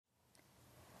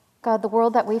God, the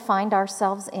world that we find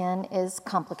ourselves in is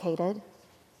complicated.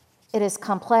 It is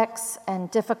complex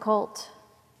and difficult,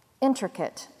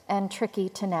 intricate and tricky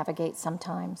to navigate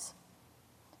sometimes.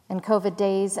 And COVID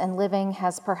days and living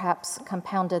has perhaps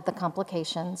compounded the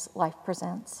complications life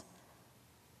presents.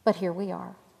 But here we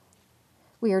are.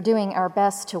 We are doing our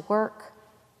best to work,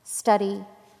 study,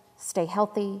 stay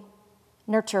healthy,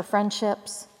 nurture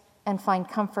friendships, and find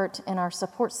comfort in our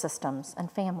support systems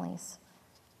and families.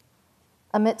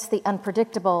 Amidst the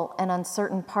unpredictable and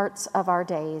uncertain parts of our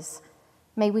days,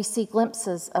 may we see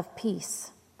glimpses of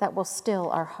peace that will still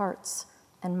our hearts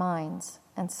and minds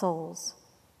and souls.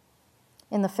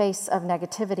 In the face of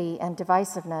negativity and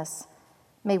divisiveness,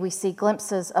 may we see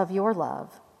glimpses of your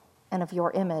love and of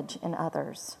your image in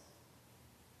others.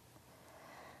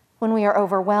 When we are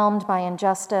overwhelmed by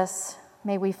injustice,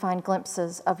 may we find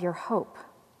glimpses of your hope,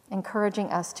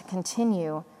 encouraging us to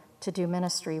continue to do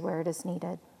ministry where it is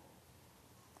needed.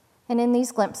 And in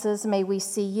these glimpses, may we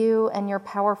see you and your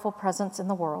powerful presence in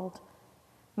the world.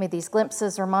 May these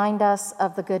glimpses remind us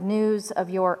of the good news of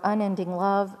your unending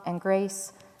love and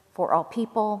grace for all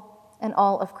people and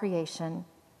all of creation,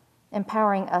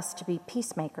 empowering us to be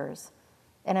peacemakers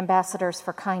and ambassadors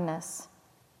for kindness,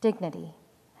 dignity,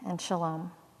 and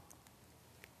shalom.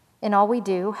 In all we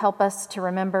do, help us to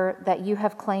remember that you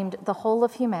have claimed the whole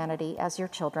of humanity as your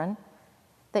children,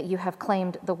 that you have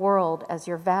claimed the world as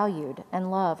your valued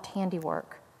and loved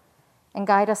handiwork, and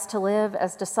guide us to live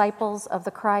as disciples of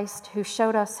the Christ who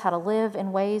showed us how to live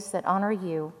in ways that honor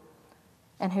you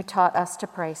and who taught us to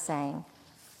pray, saying,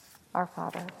 Our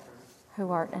Father,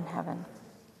 who art in heaven,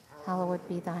 hallowed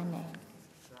be thy name.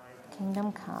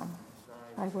 Kingdom come,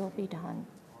 thy will be done,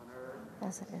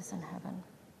 as it is in heaven.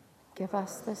 Give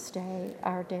us this day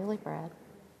our daily bread,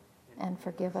 and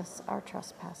forgive us our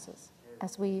trespasses,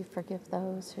 as we forgive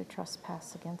those who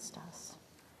trespass against us.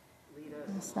 Lead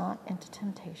us not into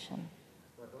temptation,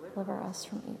 deliver us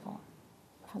from evil.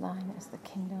 For thine is the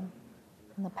kingdom,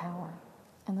 and the power,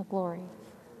 and the glory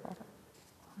forever.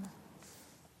 Amen.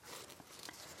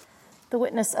 The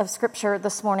witness of Scripture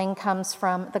this morning comes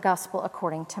from the Gospel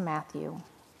according to Matthew.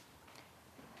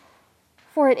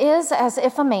 For it is as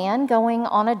if a man going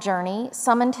on a journey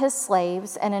summoned his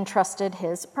slaves and entrusted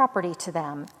his property to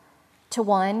them. To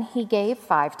one he gave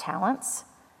 5 talents,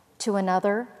 to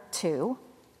another 2,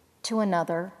 to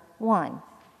another 1,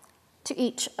 to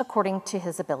each according to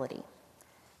his ability.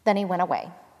 Then he went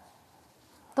away.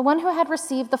 The one who had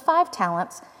received the 5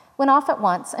 talents went off at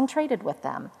once and traded with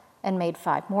them and made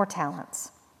 5 more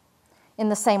talents. In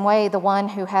the same way, the one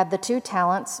who had the 2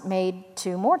 talents made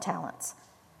 2 more talents.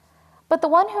 But the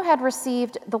one who had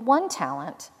received the 1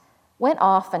 talent went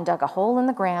off and dug a hole in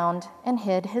the ground and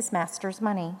hid his master's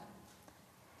money.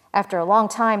 After a long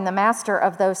time, the master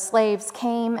of those slaves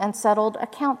came and settled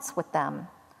accounts with them.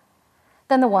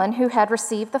 Then the one who had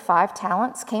received the 5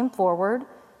 talents came forward,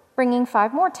 bringing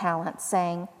 5 more talents,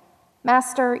 saying,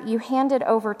 Master, you handed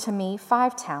over to me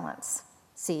 5 talents.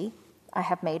 See, I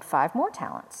have made 5 more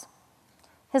talents.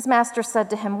 His master said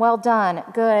to him, Well done,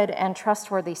 good and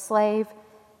trustworthy slave.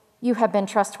 You have been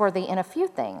trustworthy in a few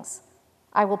things.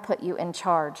 I will put you in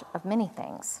charge of many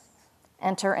things.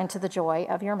 Enter into the joy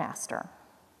of your master.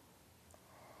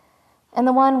 And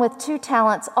the one with 2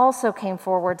 talents also came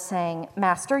forward, saying,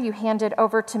 Master, you handed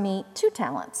over to me 2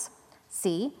 talents.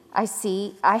 See,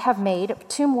 I have made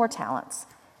 2 more talents.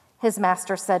 His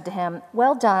master said to him,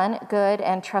 Well done, good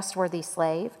and trustworthy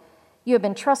slave. You have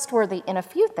been trustworthy in a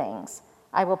few things.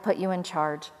 I will put you in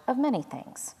charge of many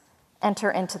things. Enter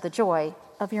into the joy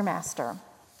of your master.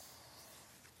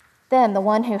 Then the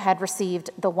one who had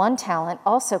received the 1 talent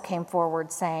also came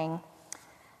forward, saying,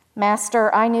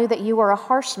 Master, I knew that you were a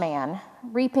harsh man,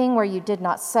 reaping where you did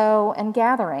not sow and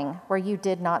gathering where you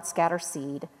did not scatter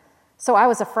seed. So I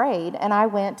was afraid, and I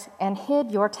went and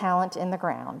hid your talent in the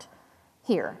ground.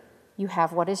 Here, you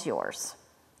have what is yours.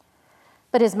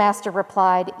 But his master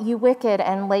replied, You wicked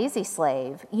and lazy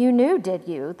slave, you knew, did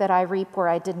you, that I reap where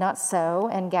I did not sow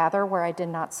and gather where I did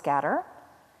not scatter?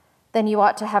 Then you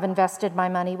ought to have invested my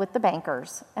money with the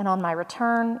bankers, and on my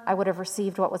return I would have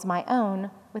received what was my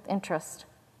own with interest.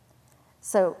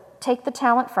 So take the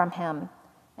talent from him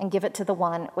and give it to the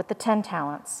one with the 10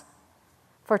 talents.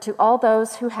 For to all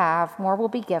those who have, more will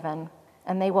be given,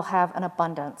 and they will have an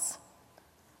abundance.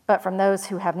 But from those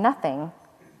who have nothing,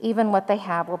 even what they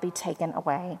have will be taken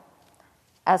away.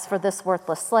 As for this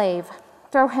worthless slave,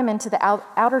 throw him into the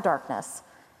outer darkness,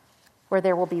 where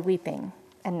there will be weeping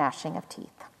and gnashing of teeth.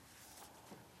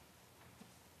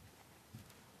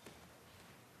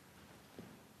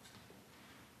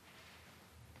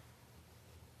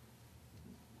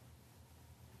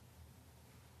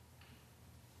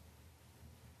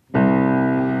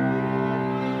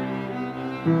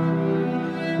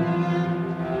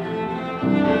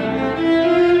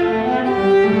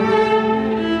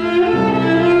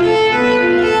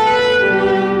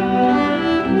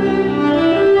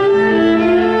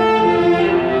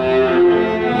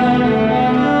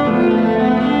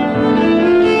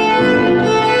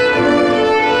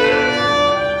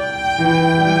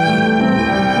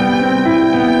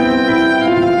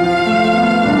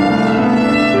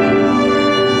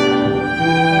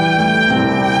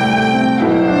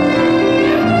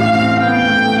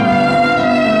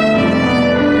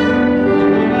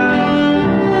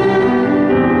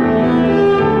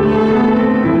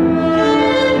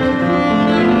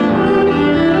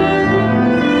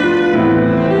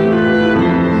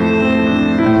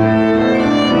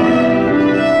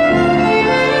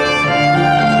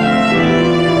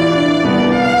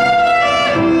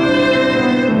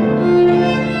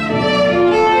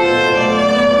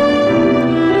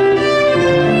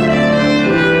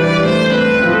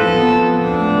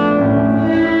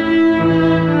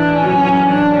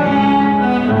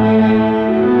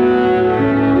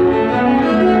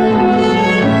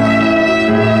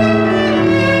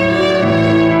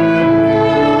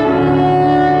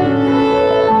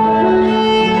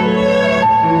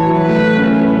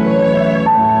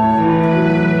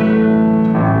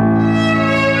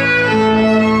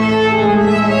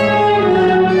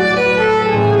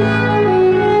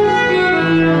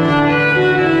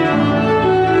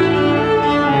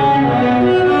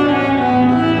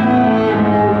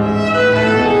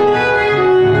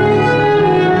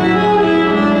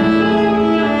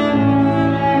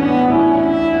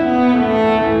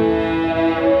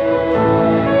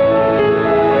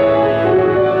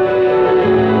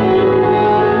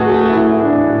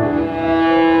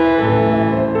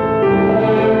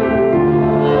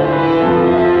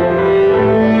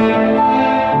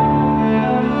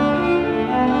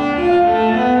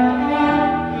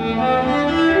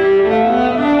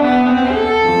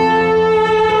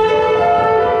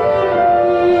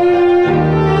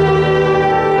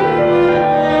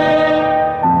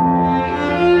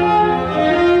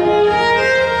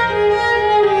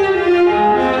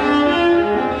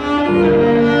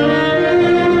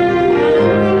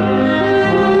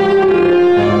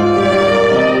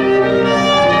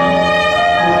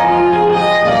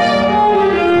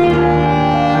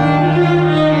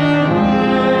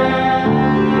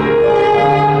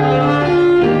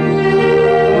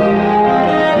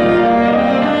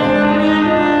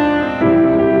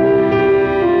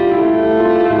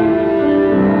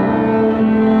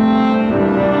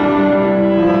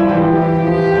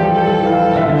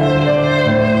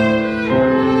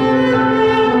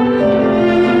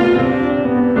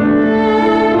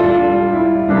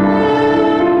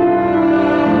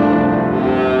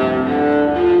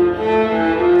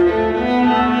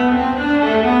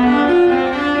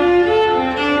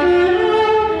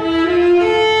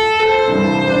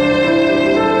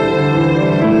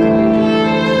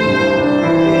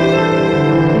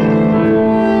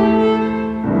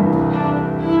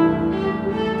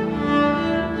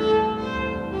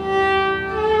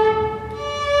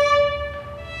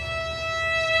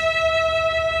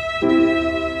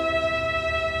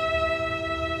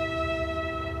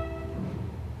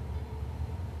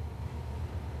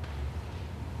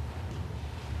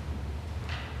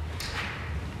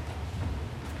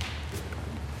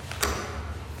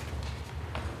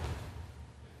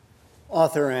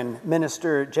 Author and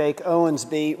minister Jake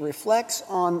Owensby reflects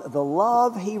on the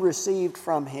love he received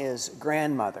from his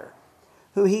grandmother,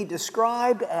 who he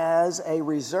described as a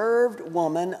reserved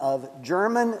woman of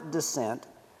German descent,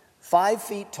 5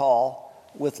 feet tall,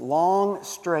 with long,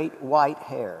 straight white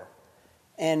hair,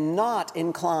 and not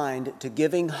inclined to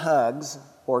giving hugs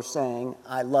or saying,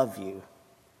 "I love you,"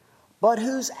 but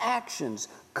whose actions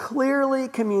clearly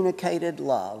communicated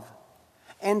love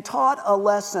and taught a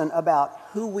lesson about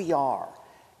who we are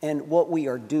and what we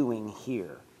are doing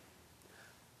here.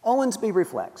 Owensby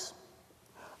reflects,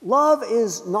 love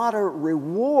is not a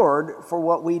reward for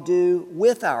what we do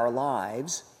with our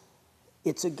lives,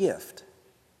 it's a gift.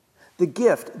 The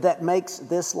gift that makes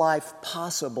this life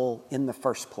possible in the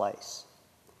first place.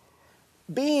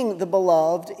 Being the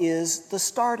beloved is the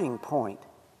starting point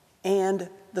and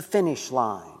the finish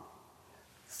line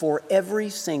for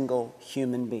every single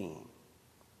human being.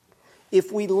 If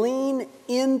we lean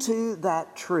into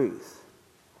that truth,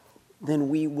 then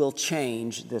we will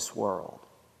change this world.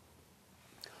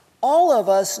 All of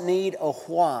us need a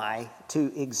why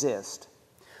to exist.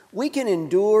 We can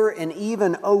endure and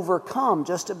even overcome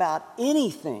just about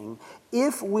anything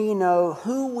if we know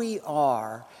who we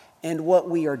are and what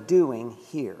we are doing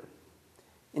here.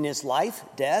 In his life,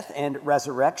 death, and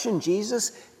resurrection,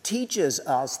 Jesus teaches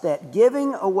us that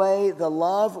giving away the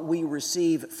love we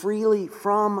receive freely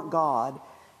from God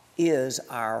is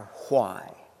our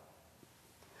why.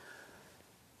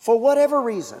 For whatever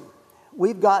reason,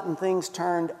 we've gotten things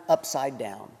turned upside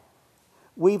down.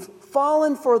 We've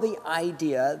fallen for the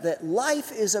idea that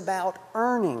life is about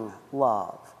earning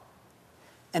love.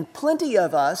 And plenty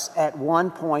of us, at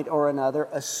one point or another,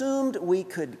 assumed we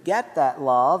could get that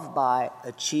love by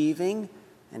achieving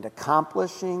and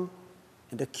accomplishing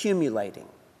and accumulating.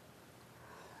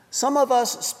 Some of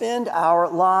us spend our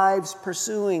lives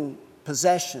pursuing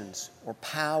possessions or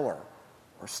power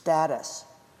or status,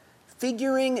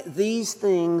 figuring these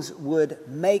things would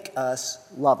make us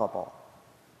lovable.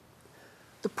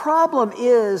 The problem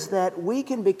is that we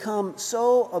can become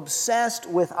so obsessed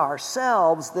with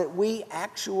ourselves that we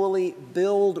actually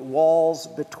build walls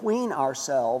between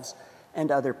ourselves and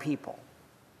other people.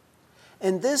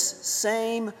 And this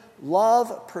same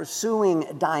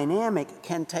love-pursuing dynamic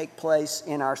can take place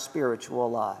in our spiritual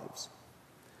lives.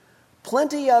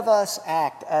 Plenty of us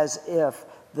act as if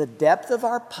the depth of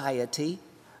our piety,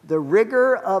 the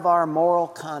rigor of our moral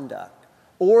conduct,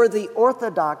 or the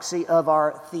orthodoxy of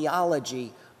our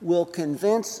theology will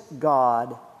convince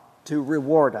God to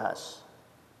reward us.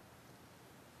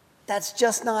 That's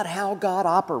just not how God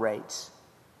operates.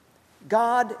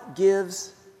 God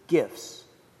gives gifts.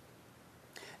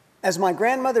 As my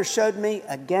grandmother showed me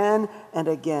again and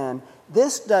again,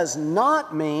 this does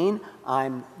not mean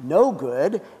I'm no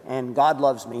good and God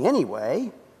loves me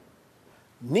anyway.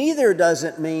 Neither does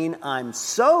it mean I'm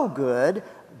so good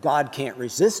God can't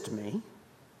resist me.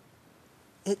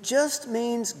 It just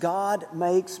means God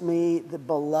makes me the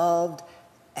beloved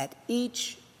at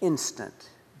each instant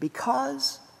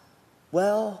because,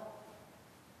 well,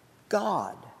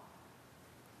 God.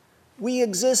 We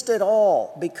exist at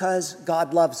all because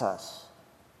God loves us.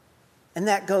 And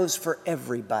that goes for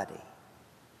everybody.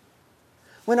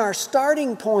 When our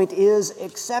starting point is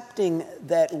accepting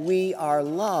that we are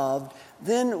loved,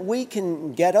 then we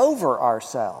can get over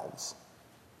ourselves.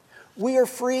 We are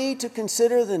free to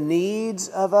consider the needs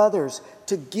of others,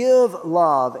 to give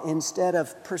love instead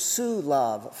of pursue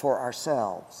love for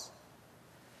ourselves.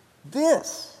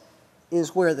 This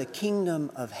is where the kingdom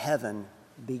of heaven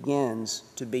begins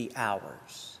to be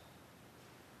ours.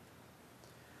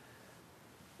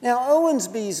 Now,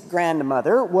 Owensby's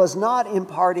grandmother was not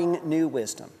imparting new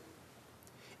wisdom.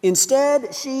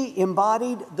 Instead, she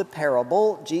embodied the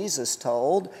parable Jesus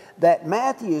told that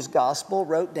Matthew's gospel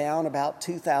wrote down about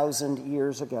 2,000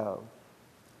 years ago.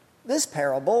 This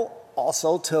parable,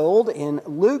 also told in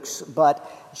Luke's but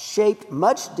shaped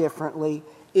much differently,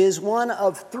 is one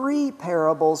of 3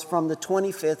 parables from the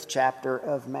 25th chapter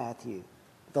of Matthew,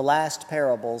 the last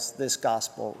parables this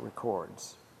gospel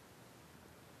records.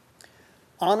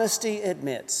 Honesty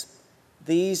admits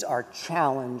these are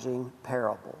challenging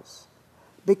parables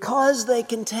because they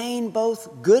contain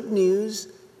both good news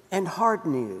and hard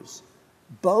news,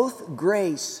 both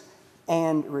grace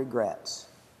and regrets.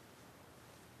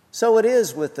 So it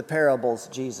is with the parables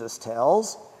Jesus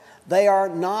tells. They are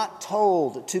not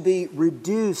told to be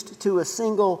reduced to a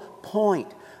single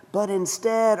point, but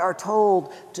instead are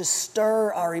told to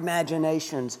stir our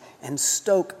imaginations and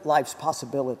stoke life's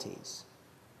possibilities.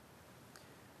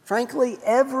 Frankly,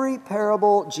 every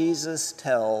parable Jesus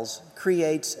tells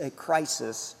creates a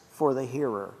crisis for the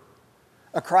hearer.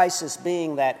 A crisis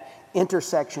being that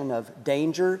intersection of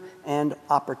danger and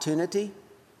opportunity.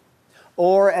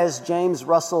 Or, as James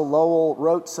Russell Lowell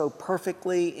wrote so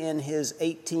perfectly in his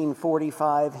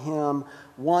 1845 hymn,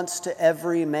 once to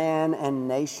every man and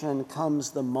nation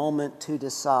comes the moment to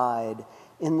decide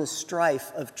in the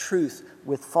strife of truth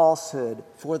with falsehood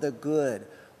for the good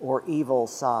or evil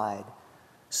side.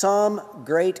 Some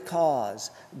great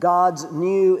cause, God's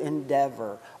new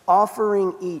endeavor,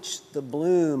 offering each the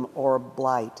bloom or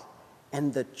blight,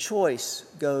 and the choice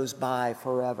goes by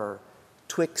forever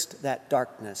twixt that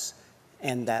darkness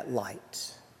and that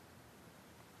light.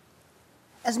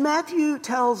 As Matthew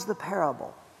tells the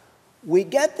parable, we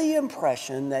get the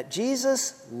impression that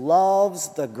Jesus loves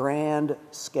the grand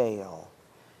scale.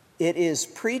 It is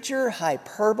preacher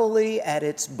hyperbole at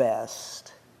its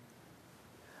best.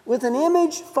 With an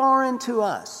image foreign to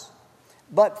us,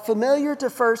 but familiar to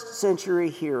first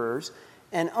century hearers,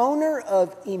 an owner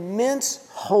of immense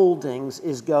holdings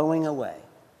is going away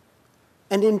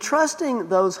and entrusting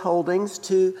those holdings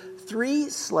to 3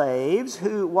 slaves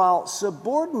who, while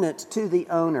subordinate to the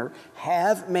owner,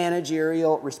 have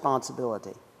managerial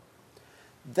responsibility.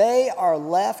 They are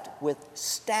left with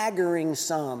staggering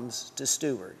sums to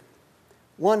steward: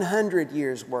 100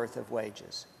 years' worth of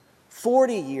wages,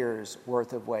 40 years'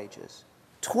 worth of wages,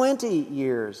 20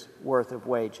 years' worth of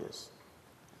wages.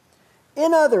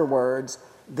 In other words,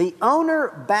 the owner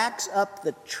backs up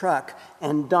the truck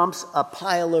and dumps a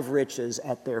pile of riches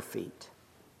at their feet.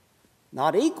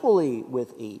 Not equally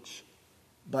with each,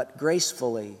 but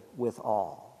gracefully with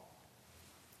all.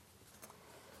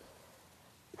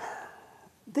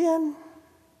 Then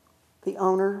the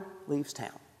owner leaves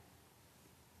town.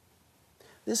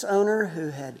 This owner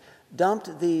who had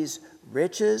dumped these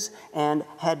riches and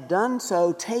had done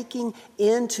so taking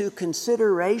into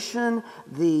consideration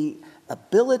the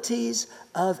abilities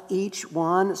of each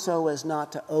one so as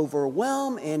not to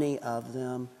overwhelm any of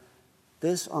them,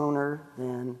 this owner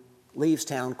then leaves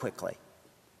town quickly.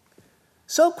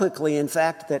 So quickly, in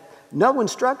fact, that no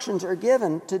instructions are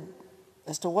given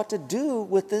as to what to do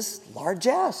with this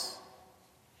largesse.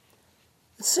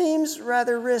 It seems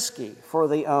rather risky for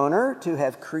the owner to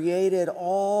have created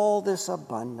all this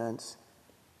abundance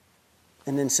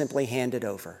and then simply hand it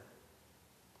over.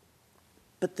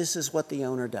 But this is what the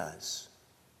owner does,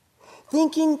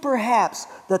 thinking perhaps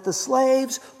that the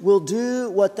slaves will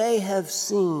do what they have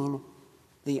seen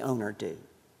the owner do.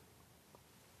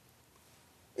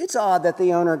 It's odd that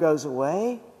the owner goes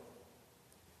away,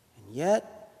 and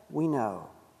yet we know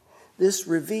this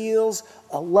reveals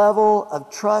a level of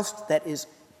trust that is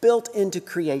built into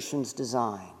creation's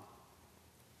design.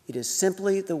 It is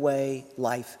simply the way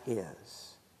life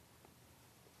is.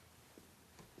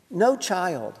 No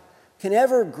child can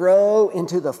ever grow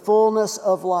into the fullness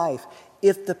of life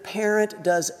if the parent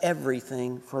does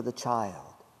everything for the child.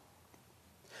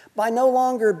 By no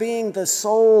longer being the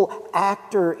sole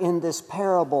actor in this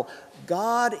parable,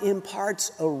 God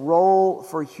imparts a role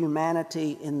for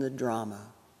humanity in the drama,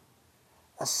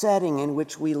 a setting in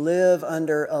which we live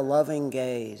under a loving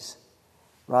gaze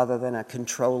rather than a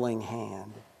controlling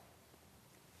hand.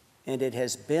 And it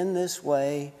has been this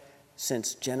way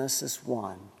since Genesis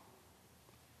 1.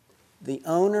 The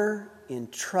owner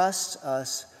entrusts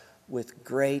us with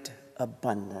great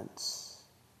abundance.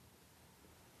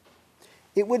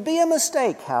 It would be a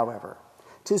mistake, however,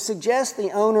 to suggest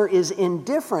the owner is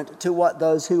indifferent to what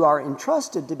those who are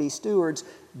entrusted to be stewards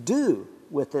do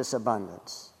with this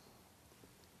abundance.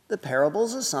 The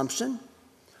parable's assumption,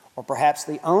 or perhaps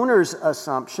the owner's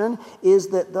assumption, is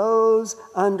that those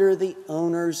under the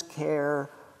owner's care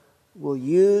will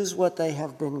use what they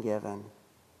have been given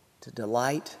to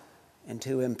delight and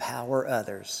to empower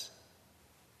others,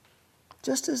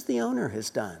 just as the owner has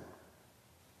done.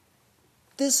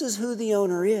 This is who the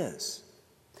owner is.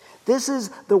 This is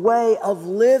the way of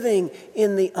living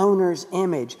in the owner's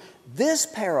image. This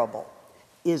parable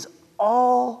is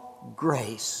all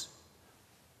grace,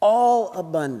 all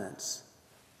abundance,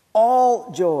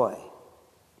 all joy.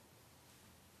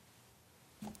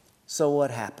 So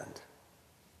what happened?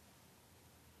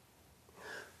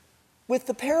 With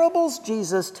the parables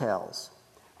Jesus tells,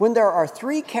 when there are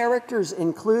 3 characters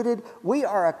included, we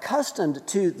are accustomed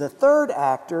to the third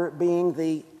actor being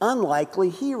the unlikely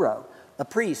hero, a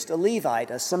priest, a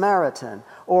Levite, a Samaritan,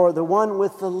 or the one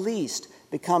with the least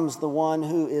becomes the one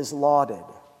who is lauded.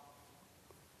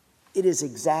 It is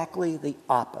exactly the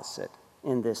opposite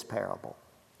in this parable.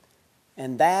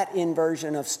 And that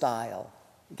inversion of style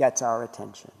gets our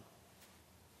attention.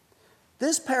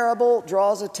 This parable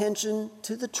draws attention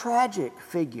to the tragic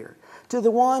figure, to the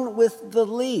one with the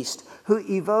least, who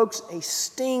evokes a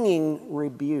stinging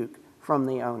rebuke from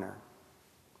the owner.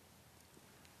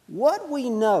 what we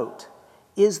note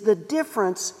is the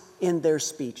difference in their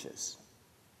speeches.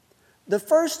 The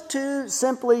first two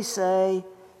simply say,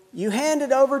 "You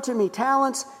handed over to me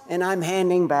talents, and I'm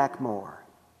handing back more."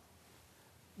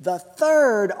 The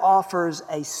third offers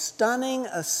a stunning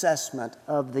assessment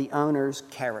of the owner's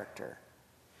character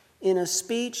in a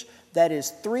speech that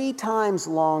is 3 times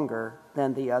longer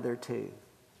than the other two.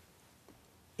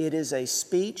 It is a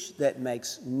speech that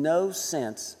makes no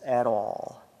sense at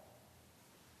all.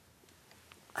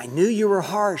 "I knew you were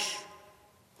harsh,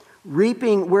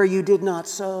 reaping where you did not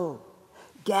sow,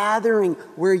 gathering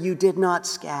where you did not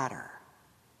scatter."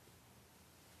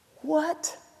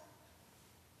 What?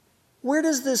 Where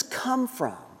does this come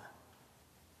from?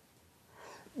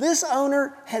 This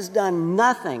owner has done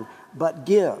nothing but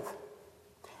give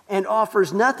and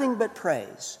offers nothing but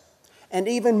praise, and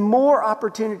even more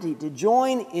opportunity to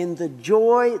join in the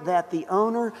joy that the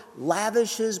owner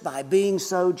lavishes by being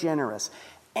so generous.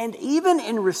 And even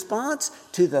in response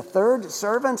to the third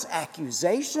servant's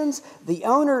accusations, the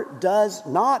owner does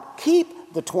not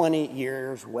keep the 20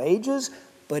 years' wages,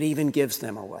 but even gives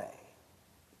them away.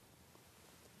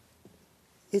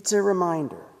 It's a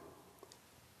reminder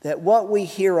that what we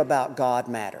hear about God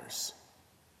matters,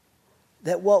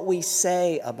 that what we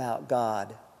say about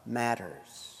God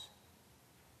matters.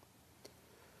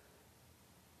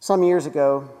 Some years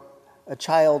ago, a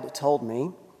child told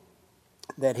me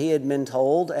that he had been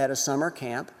told at a summer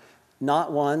camp,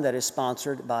 not one that is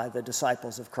sponsored by the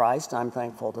Disciples of Christ, I'm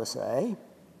thankful to say,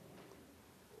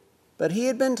 but he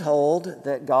had been told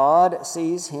that God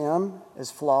sees him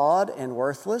as flawed and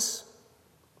worthless,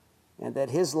 and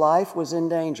that his life was in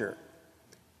danger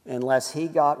unless he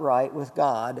got right with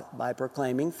God by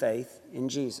proclaiming faith in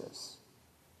Jesus.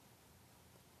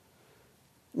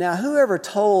 Now, whoever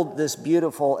told this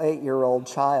beautiful 8-year-old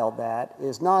child that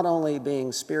is not only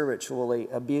being spiritually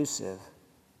abusive,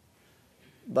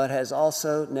 but has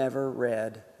also never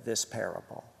read this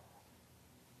parable.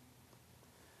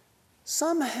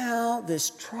 Somehow, this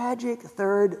tragic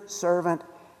third servant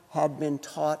had been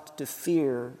taught to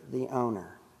fear the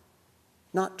owner,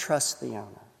 not trust the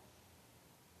owner.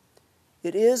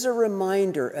 It is a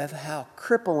reminder of how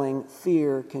crippling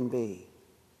fear can be.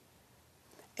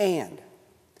 And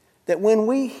that when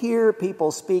we hear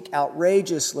people speak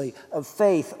outrageously of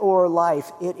faith or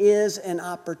life, it is an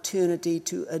opportunity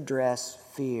to address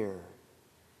fear.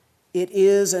 It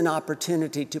is an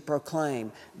opportunity to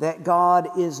proclaim that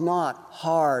God is not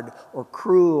hard or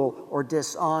cruel or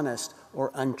dishonest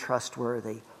or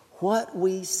untrustworthy. What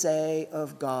we say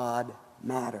of God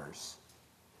matters,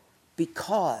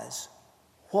 because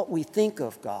what we think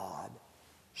of God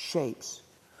shapes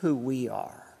who we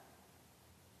are.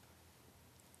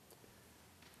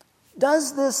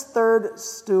 Does this third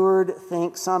steward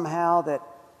think somehow that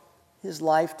his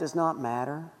life does not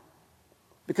matter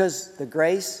because the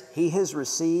grace he has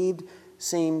received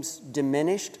seems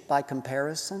diminished by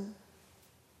comparison?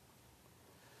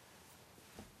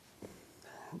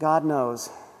 God knows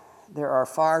there are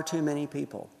far too many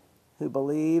people who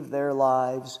believe their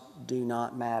lives do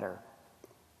not matter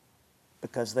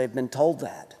because they've been told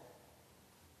that,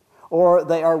 or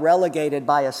they are relegated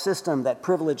by a system that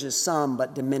privileges some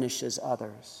but diminishes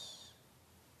others.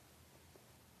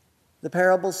 The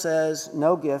parable says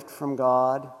no gift from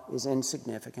God is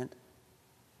insignificant.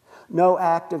 No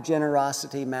act of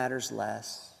generosity matters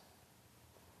less.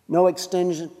 No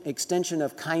extension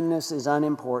of kindness is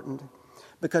unimportant,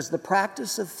 because the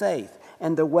practice of faith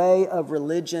and the way of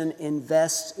religion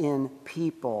invests in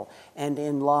people and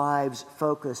in lives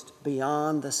focused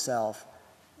beyond the self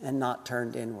and not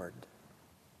turned inward.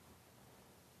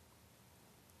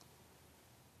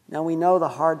 Now we know the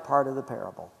hard part of the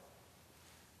parable,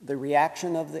 the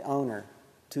reaction of the owner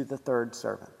to the third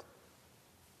servant.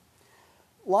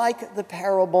 Like the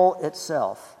parable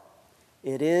itself,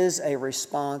 it is a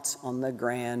response on the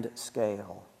grand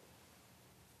scale.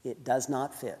 It does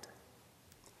not fit,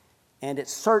 and it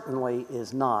certainly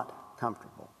is not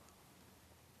comfortable.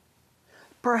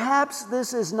 Perhaps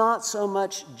this is not so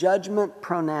much judgment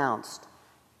pronounced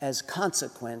as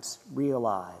consequence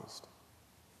realized.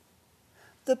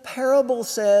 The parable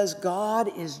says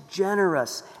God is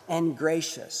generous and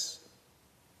gracious.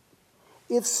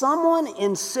 If someone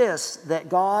insists that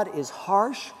God is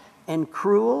harsh and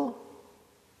cruel,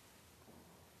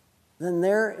 then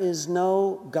there is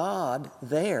no God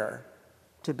there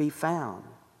to be found.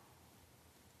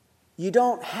 You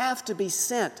don't have to be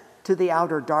sent to the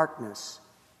outer darkness.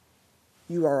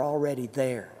 You are already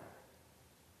there.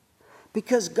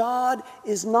 Because God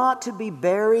is not to be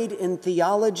buried in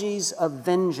theologies of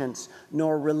vengeance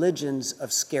nor religions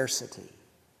of scarcity.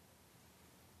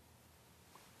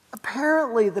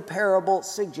 Apparently, the parable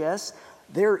suggests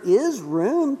there is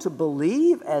room to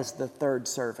believe as the third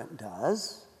servant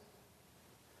does.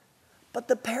 But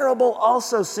the parable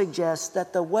also suggests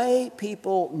that the way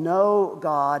people know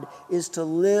God is to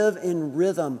live in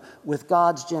rhythm with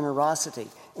God's generosity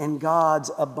and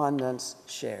God's abundance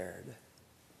shared.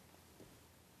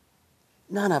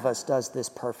 None of us does this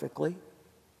perfectly.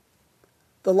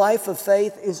 The life of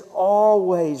faith is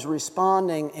always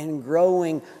responding and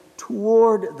growing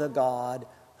toward the God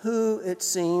who, it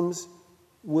seems,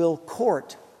 will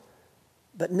court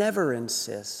but never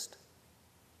insist,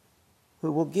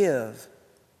 who will give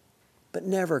but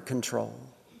never control.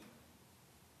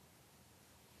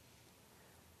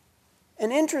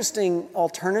 An interesting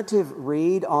alternative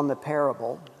read on the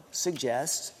parable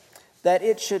suggests that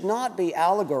it should not be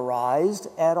allegorized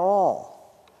at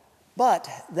all, but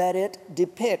that it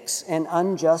depicts an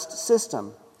unjust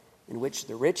system in which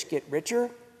the rich get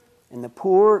richer and the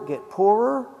poor get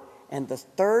poorer, and the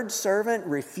third servant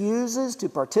refuses to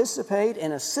participate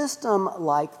in a system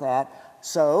like that,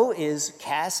 so is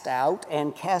cast out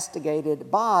and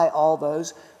castigated by all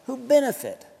those who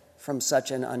benefit from such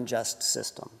an unjust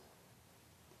system.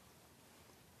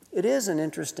 It is an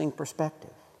interesting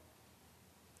perspective.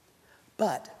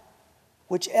 But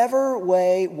whichever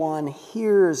way one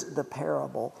hears the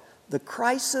parable, the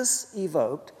crisis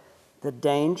evoked, the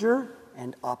danger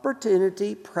and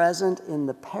opportunity present in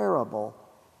the parable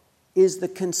is the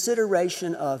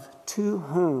consideration of to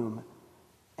whom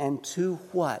and to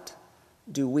what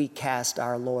do we cast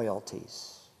our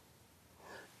loyalties?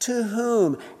 To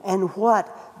whom and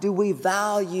what do we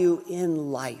value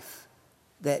in life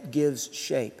that gives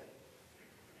shape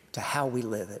to how we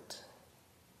live it?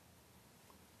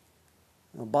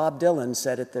 Well, Bob Dylan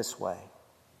said it this way: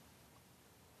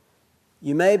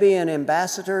 you may be an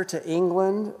ambassador to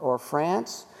England or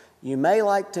France. You may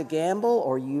like to gamble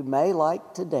or you may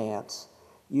like to dance.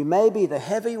 You may be the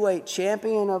heavyweight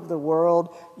champion of the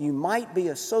world. You might be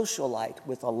a socialite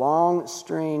with a long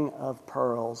string of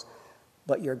pearls,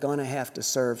 but you're going to have to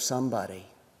serve somebody.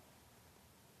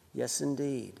 Yes,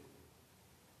 indeed.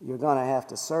 You're going to have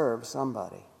to serve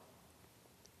somebody.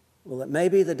 Well, it may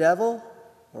be the devil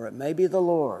or it may be the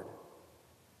Lord,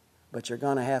 but you're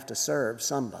going to have to serve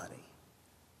somebody.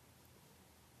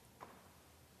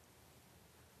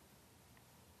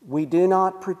 We do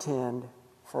not pretend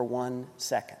for 1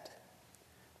 second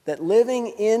that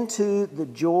living into the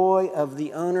joy of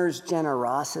the owner's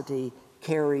generosity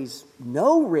carries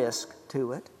no risk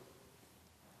to it.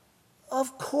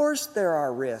 Of course there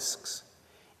are risks.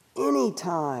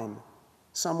 Anytime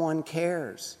someone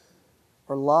cares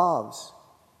or loves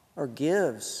or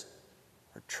gives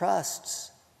or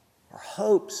trusts or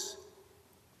hopes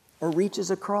or reaches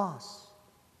across.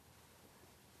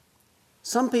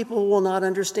 Some people will not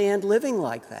understand living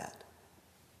like that.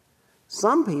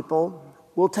 Some people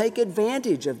will take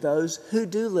advantage of those who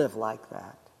do live like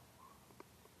that.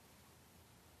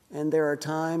 And there are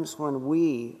times when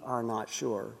we are not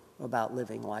sure about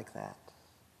living like that.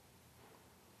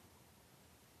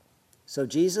 So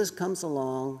Jesus comes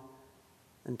along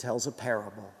and tells a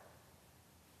parable.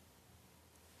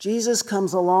 Jesus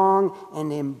comes along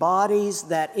and embodies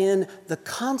that in the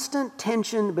constant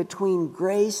tension between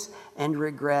grace and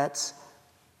regrets,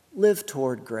 live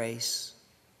toward grace.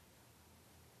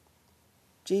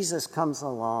 Jesus comes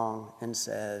along and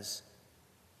says,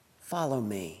 "Follow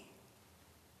me."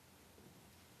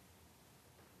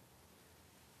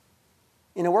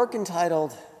 In a work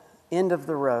entitled End of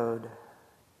the Road,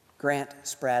 Grant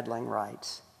Spradling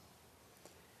writes,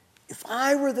 "If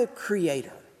I were the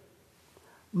Creator,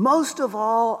 most of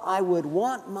all, I would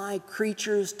want my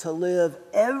creatures to live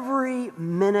every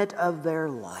minute of their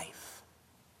life.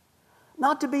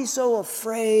 Not to be so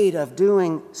afraid of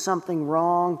doing something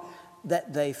wrong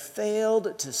that they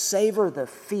failed to savor the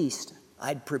feast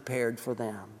I'd prepared for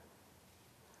them.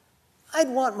 I'd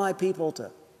want my people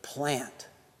to plant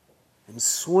and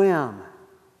swim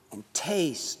and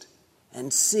taste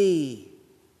and see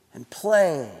and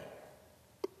play.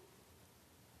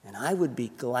 And I would be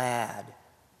glad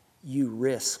you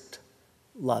risked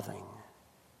loving."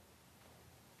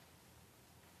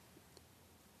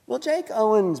 Well, Jake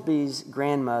Owensby's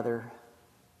grandmother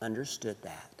understood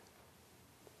that.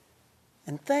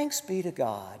 And thanks be to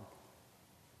God,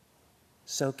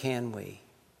 so can we.